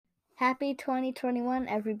Happy 2021,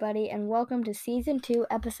 everybody, and welcome to Season 2,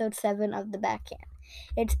 Episode 7 of The Backhand.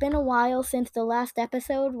 It's been a while since the last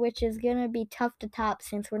episode, which is going to be tough to top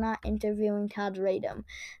since we're not interviewing Todd Radom.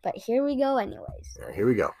 But here we go anyways. Yeah, here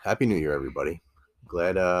we go. Happy New Year, everybody.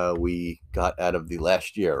 Glad we got out of the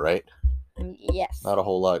last year, right? Yes. Not a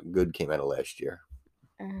whole lot good came out of last year.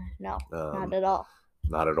 No, not at all.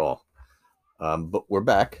 Not at all. But we're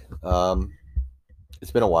back.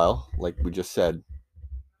 It's been a while, like we just said.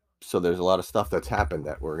 So there's a lot of stuff that's happened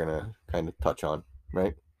that we're going to kind of touch on,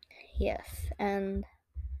 right? Yes, and...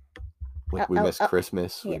 Like we missed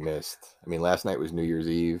Christmas. yeah. Last night was New Year's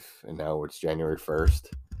Eve, and now it's January 1st.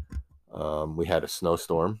 We had a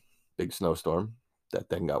snowstorm, big snowstorm, that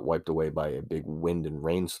then got wiped away by a big wind and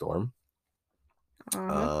rainstorm.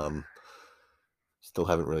 Still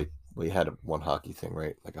haven't really... We had one hockey thing,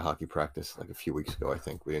 right? Like a hockey practice, like a few weeks ago, I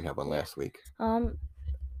think. We didn't have one last week.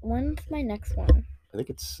 When's my next one? I think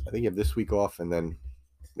you have this week off, and then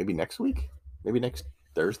maybe next week? Maybe next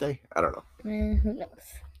Thursday? I don't know. Who knows?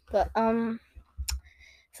 But,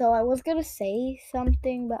 so I was going to say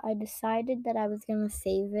something, but I decided that I was going to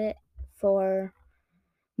save it for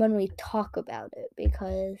when we talk about it,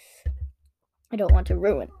 because I don't want to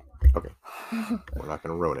ruin it. Okay. We're not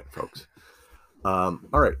going to ruin it, folks. All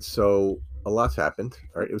right, so a lot's happened.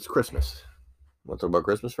 All right, it was Christmas. Want to talk about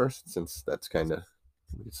Christmas first, since that's kind of...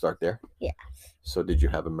 We could start there? Yes. So did you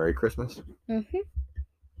have a Merry Christmas? Mm-hmm.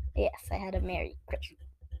 Yes, I had a Merry Christmas.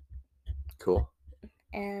 Cool.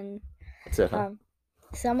 And that's it, huh?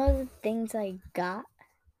 some of the things I got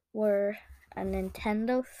were a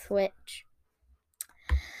Nintendo Switch,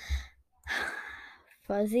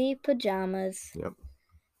 fuzzy pajamas, Yep,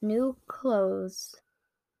 new clothes.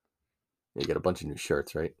 You got a bunch of new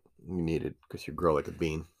shirts, right? You need it because you grow like a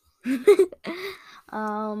bean.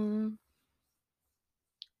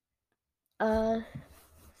 A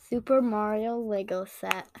Super Mario Lego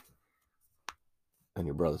set. And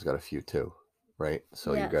your brother's got a few too, right?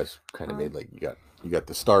 So yes. You guys kind of made like you got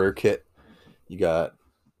the starter kit. You got...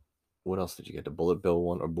 What else did you get? The Bullet Bill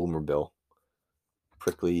one or Boomer Bill?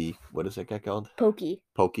 Prickly... What is that guy called? Pokey.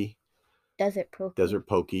 Desert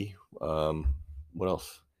Pokey. What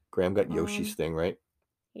else? Graham got Yoshi's thing, right?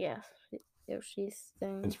 Yes, Yoshi's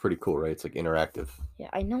thing. It's pretty cool, right? It's like interactive. Yeah,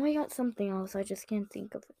 I know I got something else. I just can't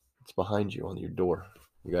think of it. It's behind you on your door.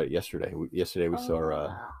 You got it yesterday. Yesterday we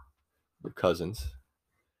saw your cousins.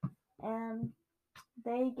 And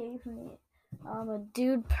they gave me a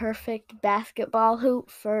Dude Perfect basketball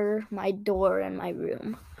hoop for my door in my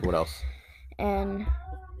room. What else? And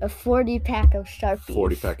a 40-pack of Sharpies.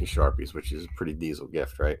 40-pack of Sharpies, which is a pretty diesel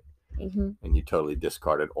gift, right? Mm-hmm. And you totally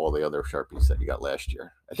discarded all the other Sharpies that you got last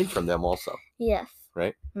year. I think from them also. Yes.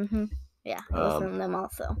 Right? Mm-hmm. Yeah, it was from them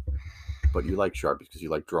also. But you like Sharpies because you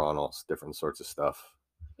like drawing all different sorts of stuff.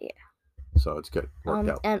 Yeah. So it's good. Worked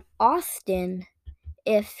out. And Austin,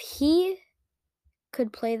 if he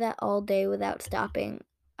could play that all day without stopping,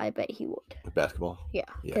 I bet he would. With basketball? Yeah.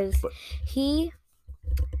 Because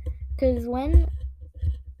when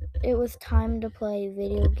it was time to play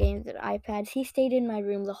video games and iPads, he stayed in my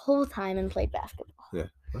room the whole time and played basketball. Yeah.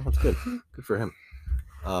 Well, that's good. Good for him.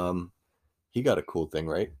 He got a cool thing,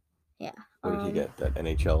 right? Yeah. What did he get? That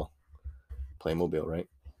NHL Playmobil, right?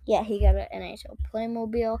 Yeah, he got an NHL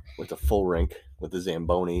Playmobil. With a full rink, with the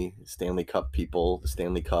Zamboni, Stanley Cup people, the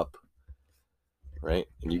Stanley Cup, right?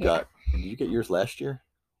 And did you get yours last year?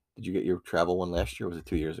 Did you get your travel one last year, or was it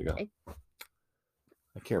 2 years ago?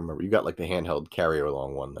 I can't remember. You got like the handheld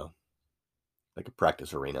carrier-along one, though. Like a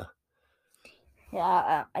practice arena.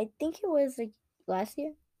 Yeah, I think it was like last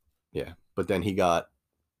year. Yeah, but then he got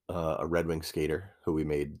a Red Wing skater who we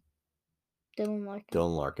made...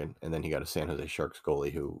 Dylan Larkin. And then he got a San Jose Sharks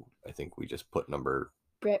goalie who I think we just put number...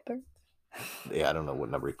 Brent Burns? Yeah, I don't know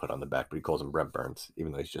what number he put on the back, but he calls him Brent Burns,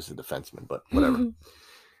 even though he's just a defenseman, but whatever.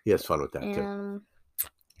 He has fun with that, too.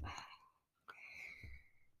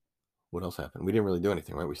 What else happened? We didn't really do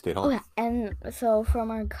anything, right? We stayed home. Oh, yeah. And so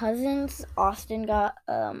from our cousins, Austin got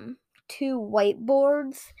 2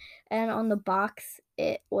 whiteboards, and on the box,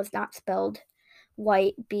 it was not spelled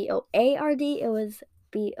white, B-O-A-R-D. It was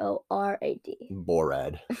B-O-R-A-D.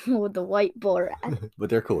 Borad. With the white Borad. But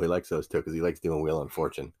they're cool. He likes those, too, because he likes doing Wheel of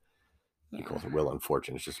Fortune. He calls it Wheel of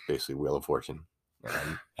Fortune. It's just basically Wheel of Fortune.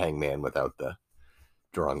 Hangman without the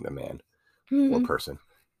drawing the man or person.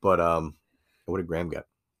 But what did Graham get?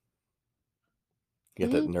 You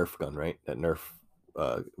got that Nerf gun, right? That Nerf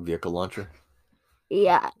vehicle launcher?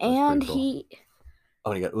 Yeah, and cool. He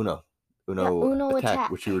got Uno. Uno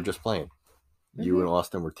Attack, which you were just playing. Mm-hmm. You and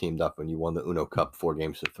Austin were teamed up, and you won the Uno Cup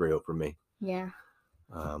 4-3 over me. Yeah.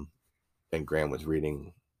 And Graham was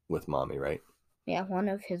reading with Mommy, right? Yeah, one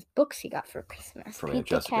of his books he got for Christmas. From Pete Aunt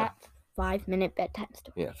the Jessica. Cat, 5-minute bedtime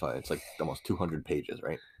story. Yeah, fine. It's like almost 200 pages,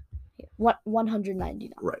 right? Yeah,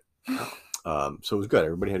 199. Right. So it was good.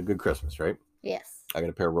 Everybody had a good Christmas, right? Yes. I got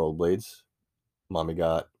a pair of rollerblades. Mommy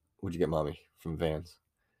got, what'd you get, Mommy, from Vans?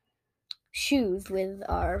 Shoes with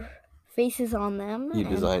our faces on them. You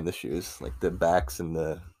designed the shoes, like the backs and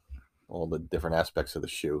all the different aspects of the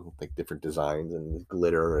shoe, like different designs and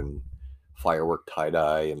glitter and firework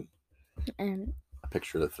tie-dye and a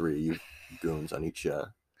picture of the three of you goons on each shoe.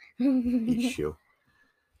 And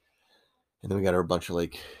then we got her a bunch of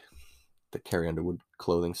like the Carrie Underwood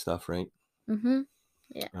clothing stuff, right? Mm-hmm.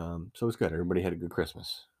 Yeah. So it was good. Everybody had a good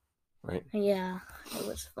Christmas, right? Yeah, it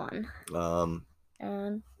was fun.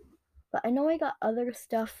 And but I know I got other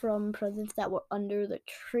stuff from presents that were under the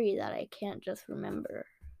tree that I can't just remember.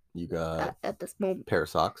 You got at this moment. A pair of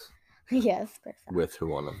socks? Yes, pair of socks. With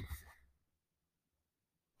who on them?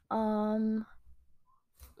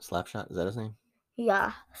 Slapshot, is that his name?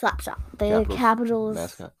 Yeah, Slapshot. The Capitals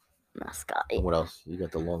mascot. And what else? You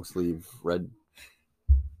got the long sleeve red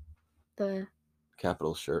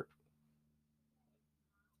Capitals shirt.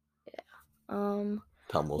 Yeah.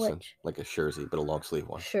 Tom Wilson, like a jersey, but a long sleeve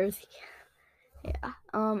one. Jersey. Yeah.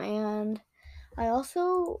 And I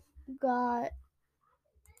also got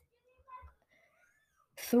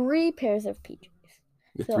 3 pairs of PJs.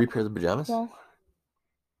 You got 3 pairs of pajamas? Well,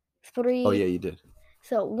 3. Oh yeah, you did.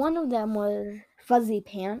 So one of them was fuzzy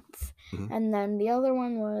pants, and then the other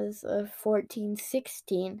one was a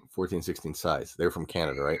 14-16. 14-16 size. They're from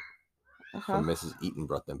Canada, right? From Mrs. Eaton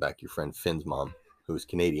brought them back. Your friend Finn's mom, who's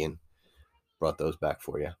Canadian, brought those back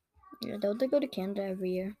for you. Yeah, don't they go to Canada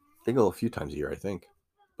every year? They go a few times a year, I think.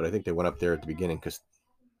 But I think they went up there at the beginning because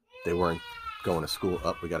they weren't going to school.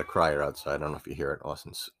 We got a crier outside. I don't know if you hear it.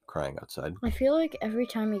 Austin's crying outside. I feel like every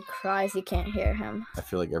time he cries, you can't hear him. I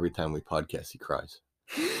feel like every time we podcast, he cries.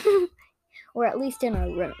 Or at least in our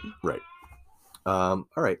room. Right. All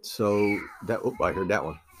right. So I heard that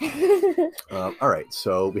one. All right.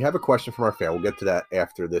 So we have a question from our fan. We'll get to that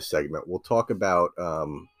after this segment. We'll talk about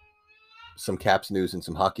some Caps news and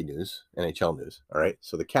some hockey news, NHL news. All right.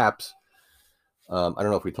 So the Caps, I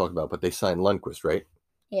don't know if we talked about, but they signed Lundqvist, right?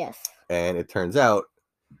 Yes. And it turns out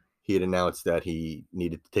he had announced that he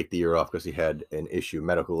needed to take the year off because he had an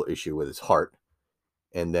medical issue with his heart.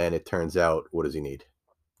 And then it turns out, what does he need?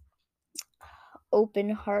 Open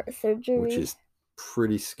heart surgery. Which is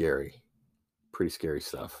pretty scary. Pretty scary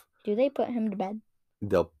stuff. Do they put him to bed?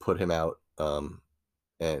 They'll put him out.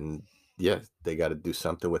 And yeah, they got to do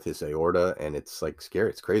something with his aorta. And it's like scary.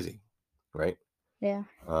 It's crazy. Right? Yeah.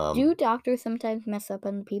 Do doctors sometimes mess up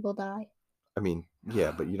and people die? I mean,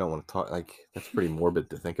 yeah, but you don't want to talk. Like, that's pretty morbid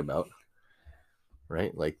to think about.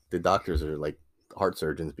 Right? Like, the doctors are like heart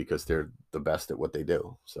surgeons because they're the best at what they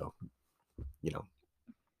do. So, you know,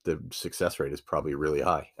 the success rate is probably really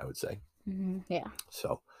high, I would say. Yeah.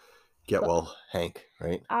 So, get well, Hank,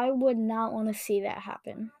 right? I would not want to see that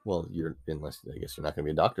happen. Well, unless I guess you're not going to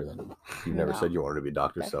be a doctor then. You never said you wanted to be a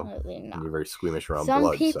doctor, definitely not. And you're very squeamish around blood.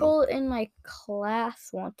 Some people in my class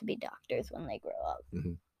want to be doctors when they grow up.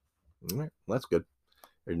 All right, well, that's good.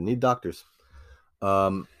 You need doctors.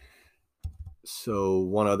 So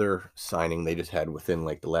one other signing they just had within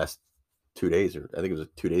like the last 2 days, or I think it was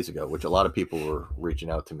 2 days ago, which a lot of people were reaching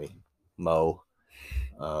out to me. Mo,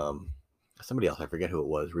 somebody else, I forget who it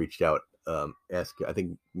was, reached out, I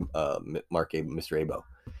think Mark, Mr. Abo,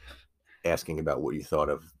 asking about what you thought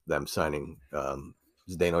of them signing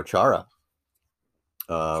Zdeno Chara,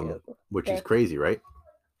 which is crazy, right?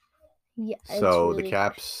 Yeah. So really the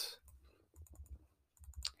Caps.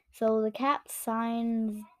 So the Caps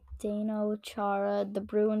signed Zdeno Chara, the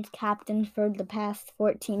Bruins captain for the past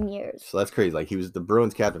 14 years. So that's crazy. Like, he was the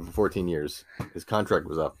Bruins captain for 14 years. His contract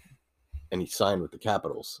was up, and he signed with the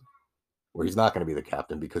Capitals, where he's not going to be the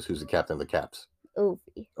captain because who's the captain of the Caps?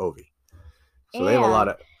 Ovi. So they have a lot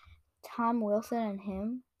of. Tom Wilson and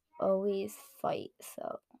him always fight,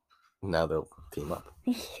 so now they'll team up.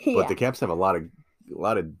 Yeah. But the Caps have a lot of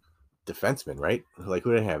defensemen, right? Like,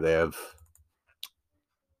 who do they have? They have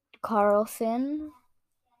Carlson,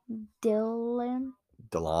 Dylan,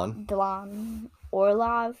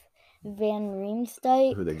 Orlov, Van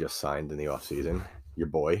Riemsdyk, who they just signed in the offseason. Your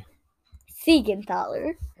boy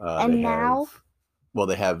Siegenthaler, and now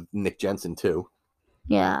they have Nick Jensen too.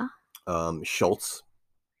 Yeah. Schultz,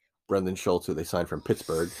 Brendan Schultz, who they signed from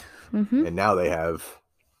Pittsburgh, and now they have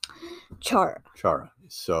Chara.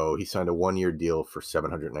 So he signed a 1-year deal for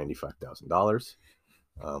 $795,000,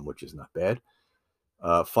 which is not bad.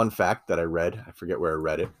 Fun fact that I read, I forget where I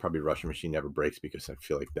read it. Probably Russian Machine Never Breaks, because I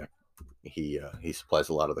feel like that he supplies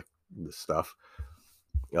a lot of the stuff.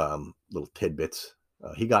 little tidbits.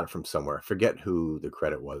 He got it from somewhere. I forget who the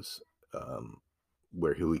credit was,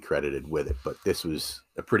 who he credited with it, but this was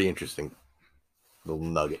a pretty interesting little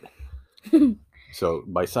nugget. So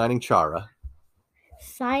by signing Chara,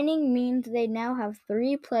 signing means they now have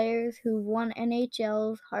 3 players who won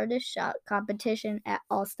NHL's hardest shot competition at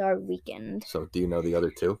All-Star Weekend. So do you know the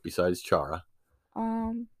other 2 besides Chara?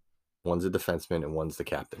 One's a defenseman and one's the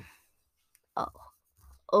captain. Oh,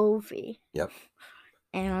 Ovi. Yep.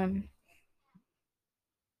 And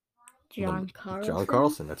John Carlson. John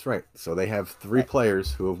Carlson, that's right. So they have 3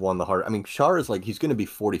 players who have won the hard. I mean, Chara's like, he's going to be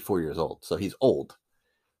 44 years old, so he's old.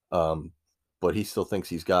 But he still thinks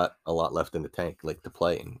he's got a lot left in the tank, like to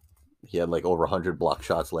play. And he had like over 100 block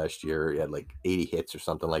shots last year. He had like 80 hits or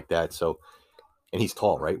something like that. So, and he's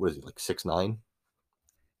tall, right? What is he, like 6'9"?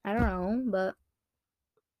 I don't know, but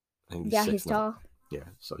he's tall. Yeah,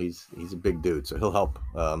 so he's a big dude. So he'll help,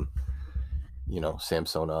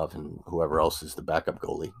 Samsonov and whoever else is the backup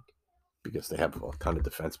goalie, because they have a ton of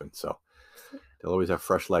defensemen. So they'll always have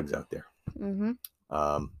fresh legs out there.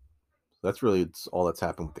 Mm-hmm. That's really all that's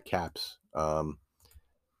happened with the Caps.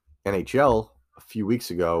 NHL a few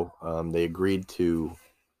weeks ago, they agreed to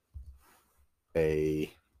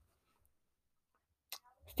a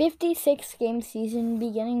 56-game season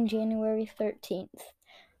beginning January 13th.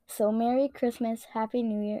 So Merry Christmas, Happy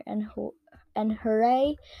New Year, and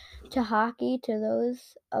hooray to hockey to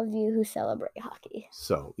those of you who celebrate hockey.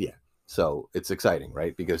 So it's exciting,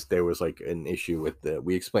 right? Because there was like an issue with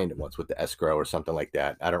we explained it once with the escrow or something like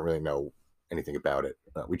that. I don't really know anything about it.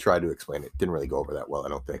 We tried to explain it. Didn't really go over that well, I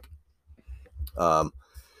don't think.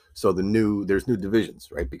 So there's new divisions,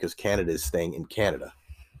 right? Because Canada is staying in Canada.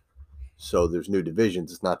 So there's new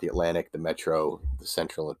divisions. It's not the Atlantic, the Metro, the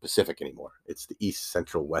Central, and Pacific anymore. It's the East,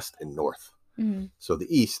 Central, West, and North. Mm-hmm. So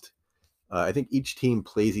the East, I think each team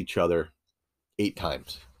plays each other 8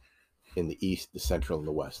 times. In the East, the Central, and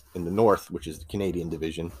the West. In the North, which is the Canadian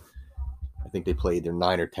division, I think they play either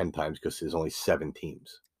 9 or 10 times because there's only 7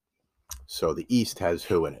 teams. So the East has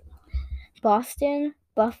who in it? Boston,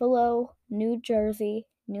 Buffalo, New Jersey,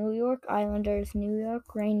 New York Islanders, New York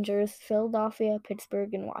Rangers, Philadelphia,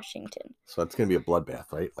 Pittsburgh, and Washington. So it's going to be a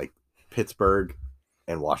bloodbath, right? Like Pittsburgh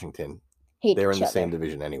and Washington, they're in the same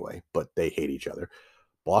division anyway, but they hate each other.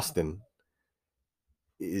 Boston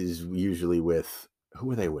is usually with... Who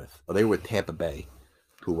are they with? Oh, they were with Tampa Bay,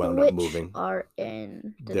 who wound up moving. Are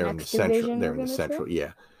in the They're next in the division. Central. They're in the Central,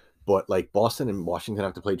 yeah. But like Boston and Washington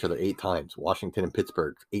have to play each other 8 times. Washington and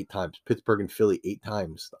Pittsburgh 8 times. Pittsburgh and Philly 8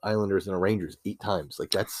 times. The Islanders and the Rangers 8 times.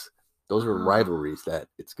 Like those are rivalries that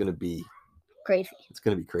it's going to be crazy. It's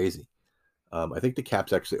going to be crazy. I think the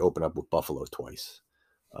Caps actually open up with Buffalo twice,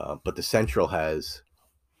 but the Central has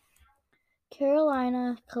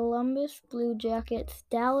Carolina, Columbus Blue Jackets,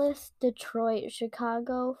 Dallas, Detroit,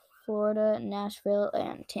 Chicago, Florida, Nashville,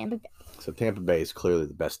 and Tampa Bay. So Tampa Bay is clearly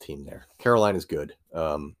the best team there. Carolina's good.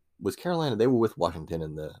 Was Carolina? They were with Washington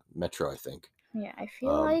in the Metro, I think. Yeah, I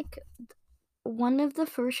feel like one of the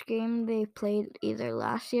first game they played either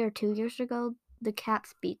last year or 2 years ago, the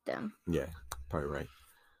Caps beat them. Yeah, probably right.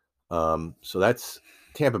 So that's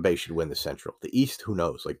Tampa Bay should win the Central. The East, who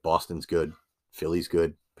knows? Like Boston's good, Philly's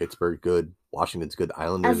good, Pittsburgh good, Washington's good,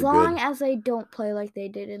 Islanders as long as they don't play like they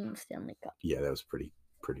did in the Stanley Cup. Yeah, that was pretty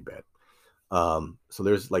bad. So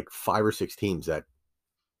there's like 5 or 6 teams that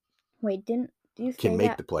do you can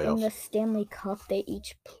make the playoffs. In the Stanley Cup, they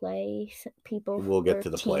each play people. We'll get to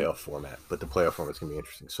the playoff format, but the playoff format's gonna be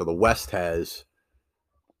interesting. So the West has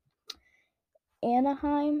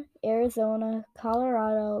Anaheim, Arizona,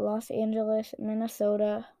 Colorado, Los Angeles,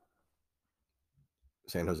 Minnesota,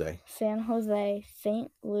 San Jose,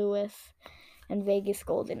 St. Louis, and Vegas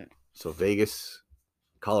Golden. So Vegas,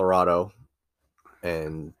 Colorado,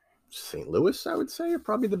 and St. Louis, I would say, are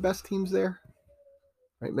probably the best teams there.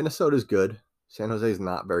 Right? Minnesota's good. San Jose's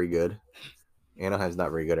not very good. Anaheim's not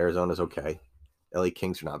very good. Arizona's okay. LA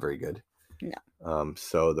Kings are not very good. No.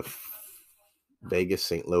 So the Vegas,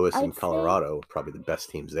 St. Louis, and Colorado are probably the best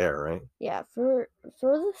teams there, right? Yeah. For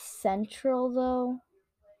the Central, though,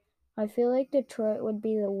 I feel like Detroit would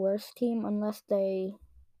be the worst team unless they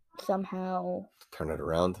somehow turn it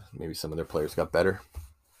around. Maybe some of their players got better.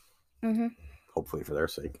 Mm-hmm. Hopefully for their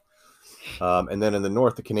sake. And then in the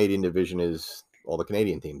North, the Canadian division is all the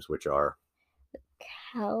Canadian teams, which are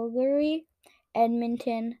Calgary,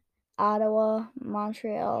 Edmonton, Ottawa,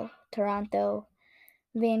 Montreal, Toronto,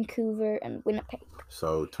 Vancouver, and Winnipeg.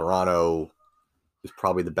 So Toronto is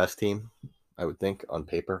probably the best team, I would think, on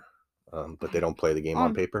paper, but they don't play the game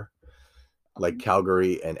on paper. Like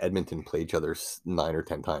Calgary and Edmonton play each other 9 or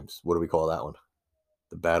 10 times. What do we call that one?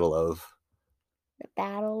 The Battle of The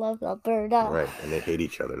Battle of Alberta. Right, and they hate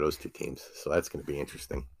each other, those two teams. So that's going to be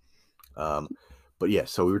interesting. But yeah,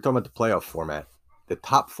 so we were talking about the playoff format. The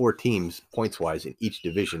top 4 teams, points-wise, in each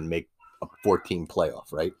division make a 14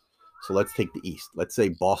 playoff, right? So let's take the East. Let's say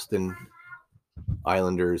Boston,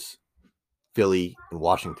 Islanders, Philly, and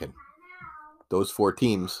Washington. Those 4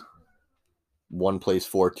 teams, 1 plays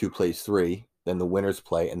 4, 2 plays 3. Then the winners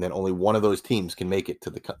play, and then only one of those teams can make it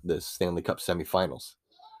to the Stanley Cup semifinals,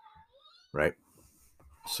 right?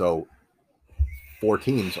 So 4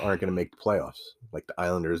 teams aren't going to make the playoffs, like the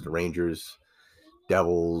Islanders, the Rangers,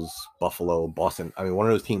 Devils, Buffalo, Boston. I mean, one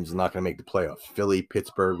of those teams is not going to make the playoffs. Philly,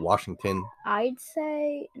 Pittsburgh, Washington. I'd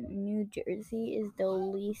say New Jersey is the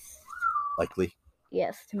least likely.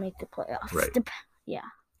 Yes, to make the playoffs. Right. Yeah.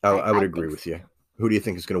 I would agree with you. Who do you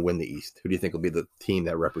think is going to win the East? Who do you think will be the team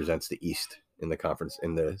that represents the East in the conference,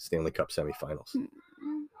 in the Stanley Cup semifinals?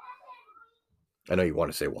 I know you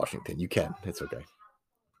want to say Washington. You can. It's okay.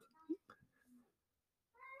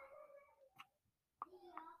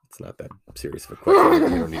 It's not that serious of a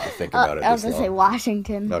question. You don't need to think about it. I was going to say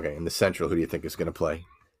Washington. Okay. In the Central, who do you think is going to play?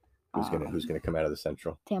 Who's going to come out of the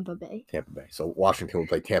Central? Tampa Bay. Tampa Bay. So Washington will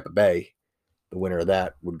play Tampa Bay. The winner of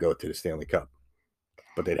that would go to the Stanley Cup.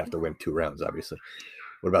 But they'd have to win 2 rounds, obviously.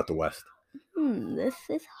 What about the West? This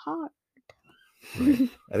is hard. Right.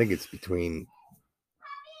 I think it's between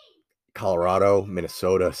Colorado,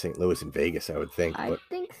 Minnesota, St. Louis, and Vegas, I would think. I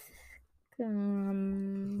think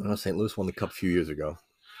St. Louis won the Cup a few years ago.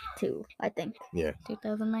 2, I think. Yeah.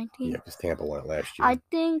 2019. Yeah, because Tampa won it last year. I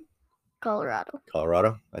think Colorado.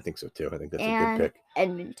 Colorado? I think so, too. I think that's a good pick.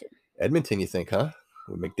 Edmonton. Edmonton, you think, huh?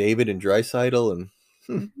 With McDavid and Draisaitl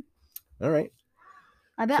and... All right.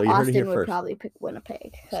 I bet Austin would probably pick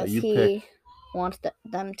Winnipeg because he wants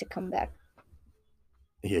them to come back.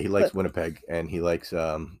 Yeah, he likes Winnipeg, and he likes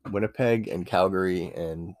Winnipeg and Calgary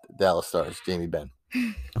and Dallas Stars, Jamie Benn.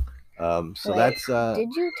 So that's... did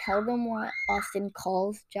you tell them what Austin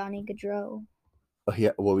calls Johnny Gaudreau?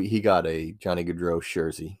 Yeah, well, he got a Johnny Gaudreau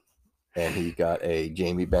jersey, and he got a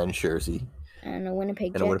Jamie Benn jersey. And a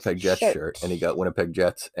Winnipeg Jets shirt. And he got Winnipeg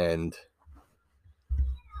Jets and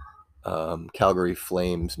Calgary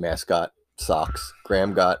Flames mascot socks.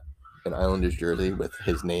 Graham got an Islanders jersey with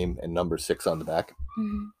his name and number 6 on the back,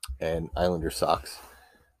 and Islanders socks.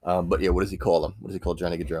 But yeah, what does he call them? What does he call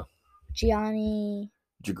Johnny Gaudreau? Johnny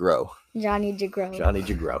Gaudreau.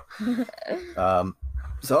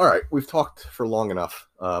 So all right, we've talked for long enough.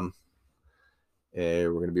 We're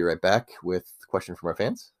going to be right back with a question from our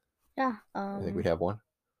fans. Yeah. I think we have one.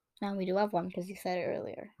 No, we do have one because you said it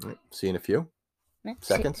earlier. Right. See you in a few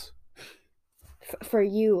seconds. For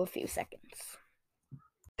you, a few seconds.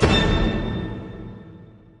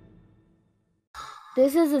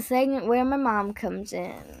 This is a segment where my mom comes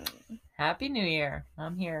in. Happy New Year.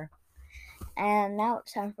 I'm here. And now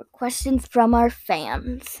it's time for questions from our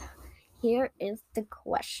fans. Here is the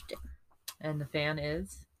question. And the fan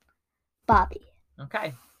is? Bobby.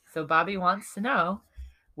 Okay. So Bobby wants to know,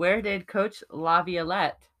 where did Coach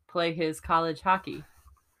Laviolette play his college hockey?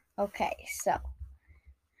 Okay, so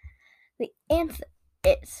the answer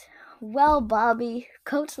is, well, Bobby,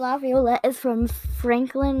 Coach Laviolette is from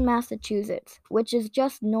Franklin, Massachusetts, which is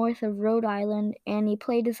just north of Rhode Island, and he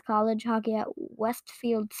played his college hockey at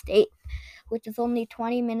Westfield State, which is only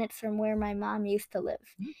 20 minutes from where my mom used to live.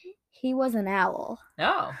 He was an owl.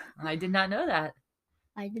 Oh, I did not know that.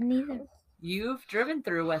 I didn't either. You've driven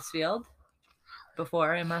through Westfield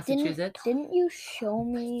before in Massachusetts. Didn't you show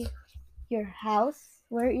me your house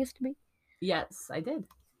where it used to be? Yes, I did.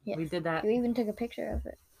 Yes. We did that. You even took a picture of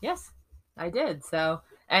it. Yes, I did. So,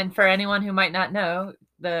 and for anyone who might not know,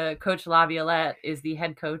 the Coach Laviolette is the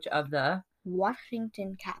head coach of the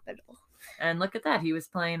Washington Capitals. And look at that. He was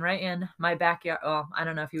playing right in my backyard. Well, I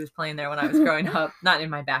don't know if he was playing there when I was growing up. Not in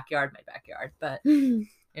my backyard, but in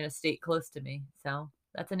a state close to me. So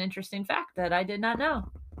that's an interesting fact that I did not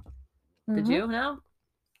know. Did you know?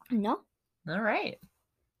 No. All right.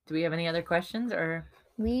 Do we have any other questions or?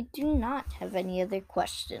 We do not have any other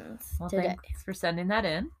questions today. Thanks for sending that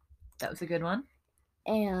in. That was a good one.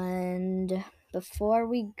 And before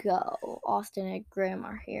we go, Austin and Graham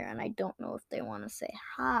are here, and I don't know if they want to say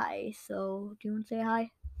hi. So, do you want to say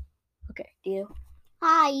hi? Okay, do you?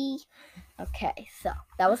 Hi. Okay, so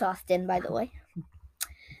that was Austin, by the way. Do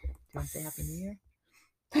you want to say Happy New Year?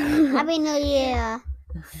 Happy New Year.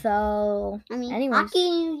 So, anyways. Happy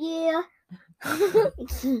New Year.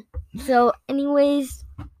 So, anyways,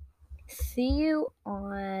 see you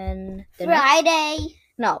on Friday.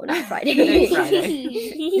 No, not Friday.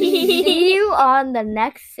 See you on the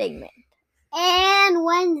next segment. And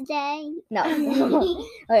Wednesday. No.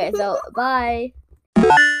 Okay, so bye.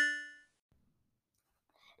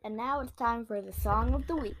 And now it's time for the song of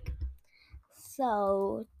the week.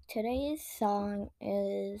 So today's song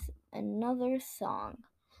is another song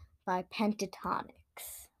by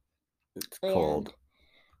Pentatonics. It's called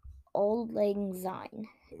Auld Lang Syne.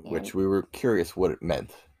 Which we were curious what it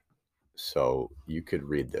meant. So you could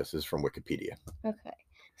read this. This is from Wikipedia. Okay.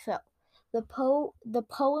 So the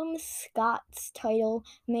poem's Scots title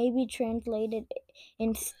may be translated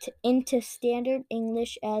into standard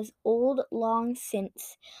English as Old Long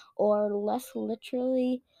Since, or less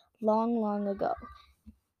literally, Long Long Ago,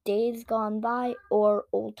 Days Gone By, or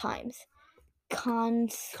Old Times.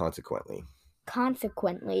 Consequently,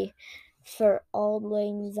 for Auld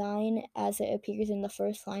Lang Syne, as it appears in the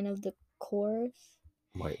first line of the chorus,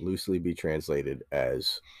 might loosely be translated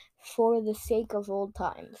as for the sake of old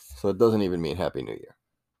times. So it doesn't even mean Happy New Year.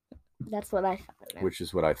 That's what I thought it meant. Which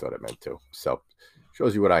is what I thought it meant too. So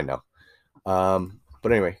shows you what I know.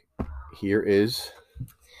 But anyway, here is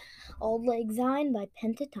Auld Lang Syne by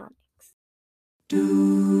Pentatonics.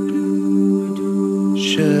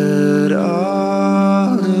 Should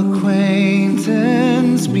all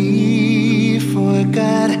acquaintance be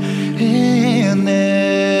forgot and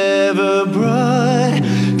never brought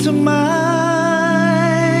to mind?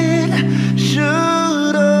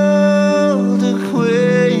 Should old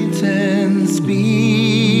acquaintance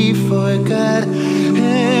be forgot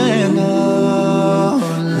and Auld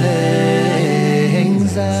Lang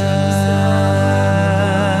Syne?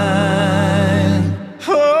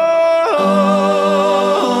 Auld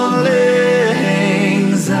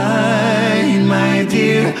Lang Syne, my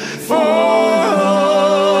dear, for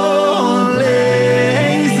Auld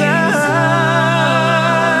Lang Syne,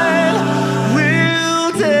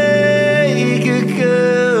 we'll take a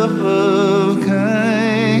cup of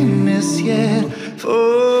kindness yet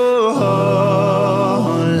for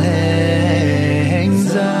Auld Lang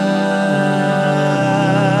Syne.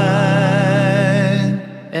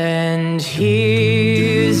 And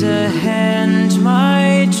here's a hand,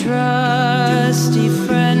 my trusty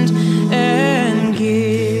friend, and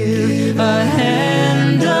give a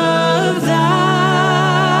hand of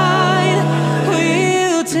thine.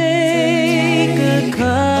 We'll take a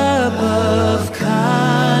cup of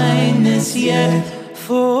kindness yet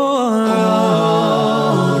for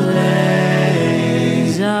Auld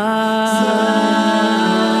Lang Syne.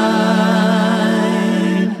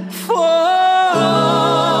 For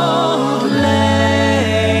Auld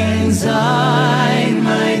Lang Syne,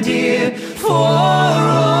 my dear, for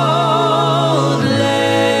Auld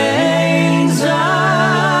Lang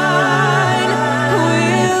Syne,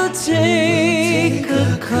 we'll take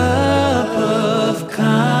a cup of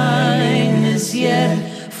kindness yet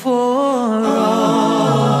for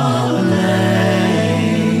Auld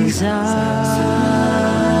Lang Syne.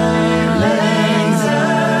 Auld Lang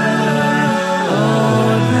Syne.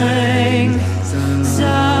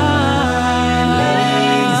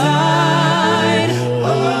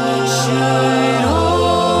 Should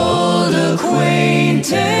old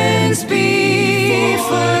acquaintance be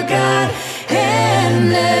forgot and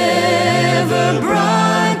never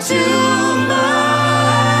brought to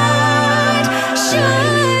mind?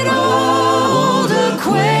 Should old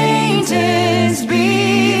acquaintance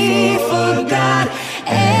be forgot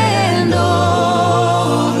and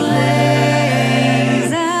Auld Lang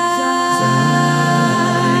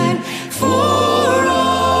Syne, for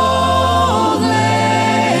Auld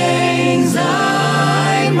Lang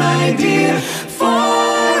Syne, my dear,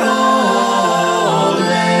 for Auld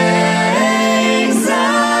Lang Syne.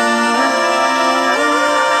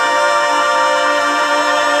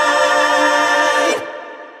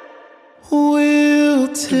 We'll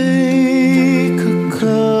take a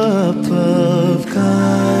cup of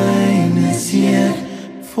kindness yet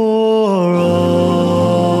for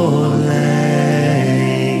Auld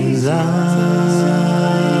Lang Syne.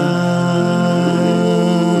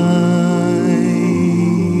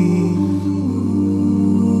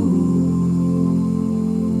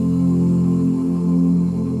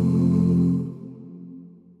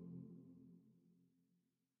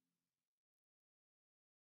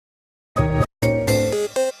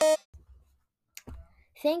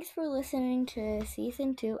 Thanks for listening to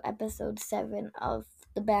Season 2, Episode 7 of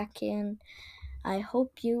The Backhand. I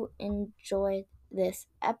hope you enjoyed this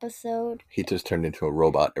episode. He just turned into a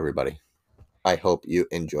robot, everybody. I hope you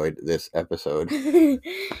enjoyed this episode.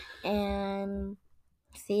 And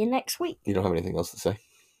see you next week. You don't have anything else to say?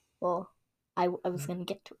 Well, I was going to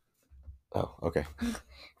get to it. Oh, okay.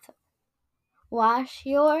 Wash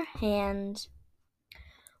your hands,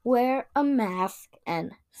 wear a mask,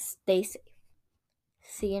 and stay safe.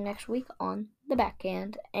 See you next week on The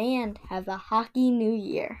Backhand, and have a hockey new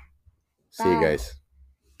year. See you Bye. guys.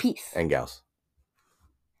 Peace. and gals.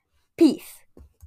 Peace.